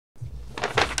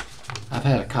I've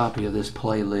had a copy of this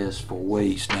playlist for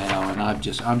weeks now, and I'm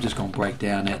just gonna break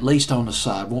down, at least on the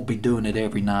side. Won't be doing it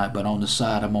every night, but on the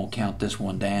side I'm gonna count this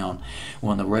one down.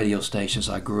 One of the radio stations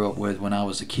I grew up with when I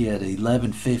was a kid,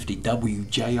 1150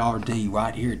 WJRD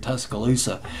right here in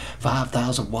Tuscaloosa,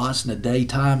 5,000 watts in the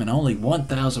daytime and only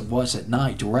 1,000 watts at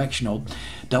night. Directional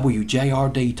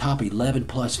WJRD top 11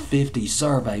 plus 50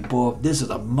 survey. Boy, this is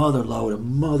a motherload, a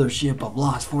mothership of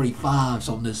Lost 45s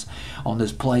on this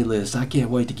playlist. I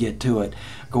can't wait to get to it.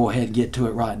 Go ahead and get to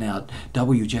it right now.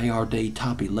 WJRD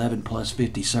top 11 plus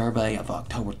 50 survey of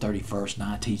October 31st,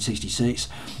 1966.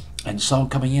 And the song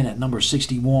coming in at number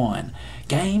 61,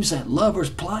 Games That Lovers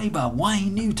Play by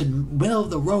Wayne Newton, middle of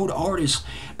the road artist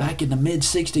back in the mid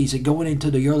 60s and going into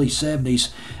the early 70s.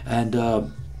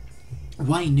 And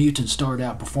Wayne Newton started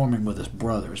out performing with his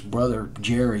brother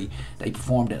Jerry. They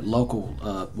performed at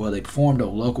local, they performed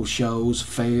on local shows,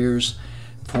 fairs,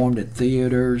 performed at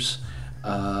theaters,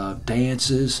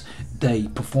 dances. They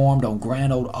performed on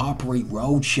Grand Ole Opry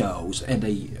road shows, and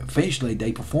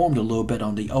they performed a little bit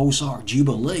on the Ozark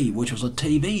Jubilee, which was a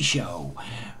TV show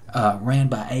ran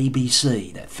by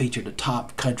ABC that featured the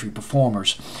top country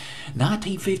performers.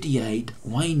 1958,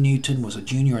 Wayne Newton was a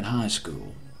junior in high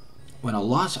school when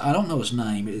I don't know his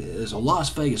name, is a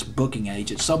Las Vegas booking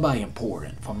agent, somebody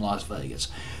important from Las Vegas.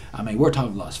 I mean, we're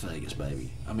talking Las Vegas,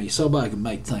 baby. I mean, somebody can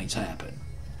make things happen.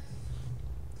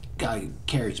 Guy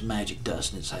carries magic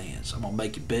dust in his hands. I'm gonna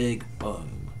make it big.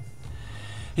 Boom.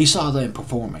 He saw them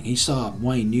performing. He saw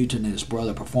Wayne Newton and his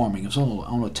brother performing. It was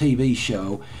on a TV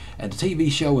show, and the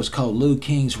TV show was called Lou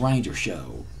King's Ranger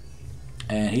Show.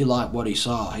 And he liked what he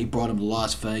saw. He brought him to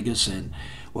Las Vegas, and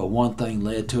well, one thing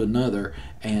led to another,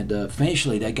 and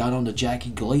eventually they got on the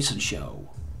Jackie Gleason show.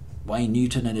 Wayne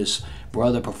Newton and his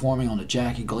brother performing on the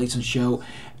Jackie Gleason show,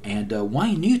 and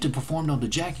Wayne Newton performed on the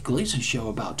Jackie Gleason show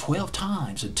about 12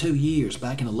 times in 2 years,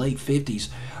 back in the late 50s,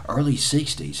 early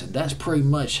 60s, and that's pretty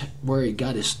much where he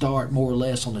got his start, more or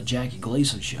less, on the Jackie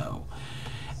Gleason show.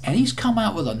 And he's come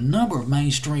out with a number of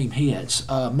mainstream hits,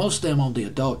 most of them on the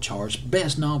adult charts,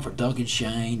 best known for Duncan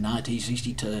Shane,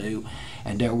 1962,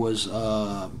 and there was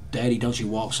Daddy Don't You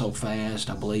Walk So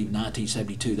Fast, I believe,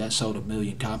 1972. That sold 1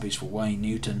 million copies for Wayne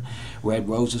Newton. Red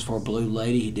Roses for a Blue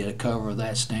Lady, he did a cover of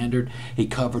that standard. He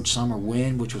covered Summer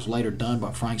Wind, which was later done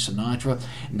by Frank Sinatra.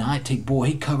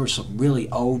 He covered some really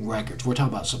old records. We're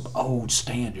talking about some old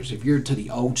standards. If you're to the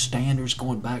old standards,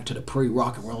 going back to the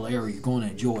pre-rock and roll era, you're going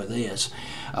to enjoy this.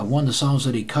 One of the songs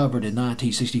that he covered in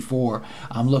 1964,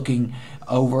 I'm Looking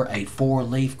Over a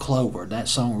Four-Leaf Clover. That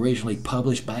song originally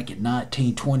published back in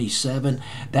 1927.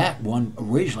 That one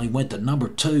originally went to number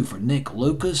 2 for Nick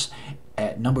Lucas.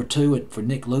 At number 2 for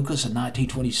Nick Lucas in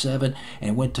 1927,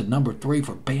 and went to number 3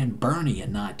 for Ben Burney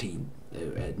in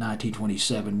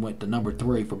 1927. Went to number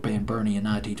 3 for Ben Burney in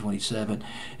 1927,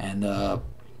 and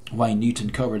Wayne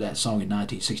Newton covered that song in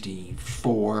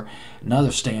 1964.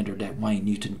 Another standard that Wayne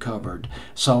Newton covered,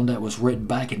 song that was written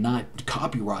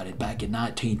copyrighted back in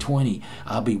 1920.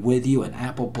 I'll Be With You in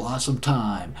Apple Blossom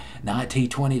Time.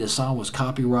 1920, the song was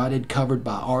copyrighted, covered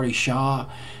by Artie Shaw.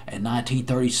 In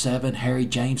 1937, Harry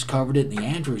James covered it, and the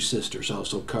Andrews Sisters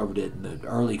also covered it in the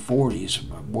early 40s,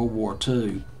 World War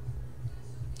II.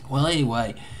 Well,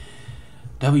 anyway,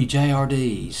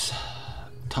 WJRD's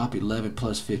top 11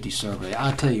 plus 50 survey.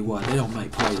 I tell you what, they don't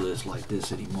make playlists like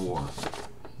this anymore.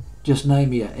 Just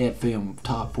name me a FM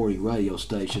top 40 radio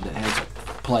station that has a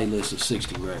playlist of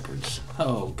 60 records.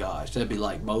 Oh gosh, that'd be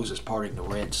like Moses parting the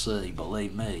Red Sea,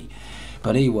 believe me.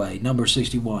 But anyway, number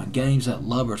 61, Games That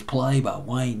Lovers Play by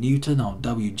Wayne Newton on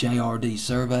WJRD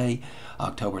survey,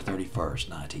 October 31st,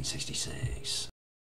 1966.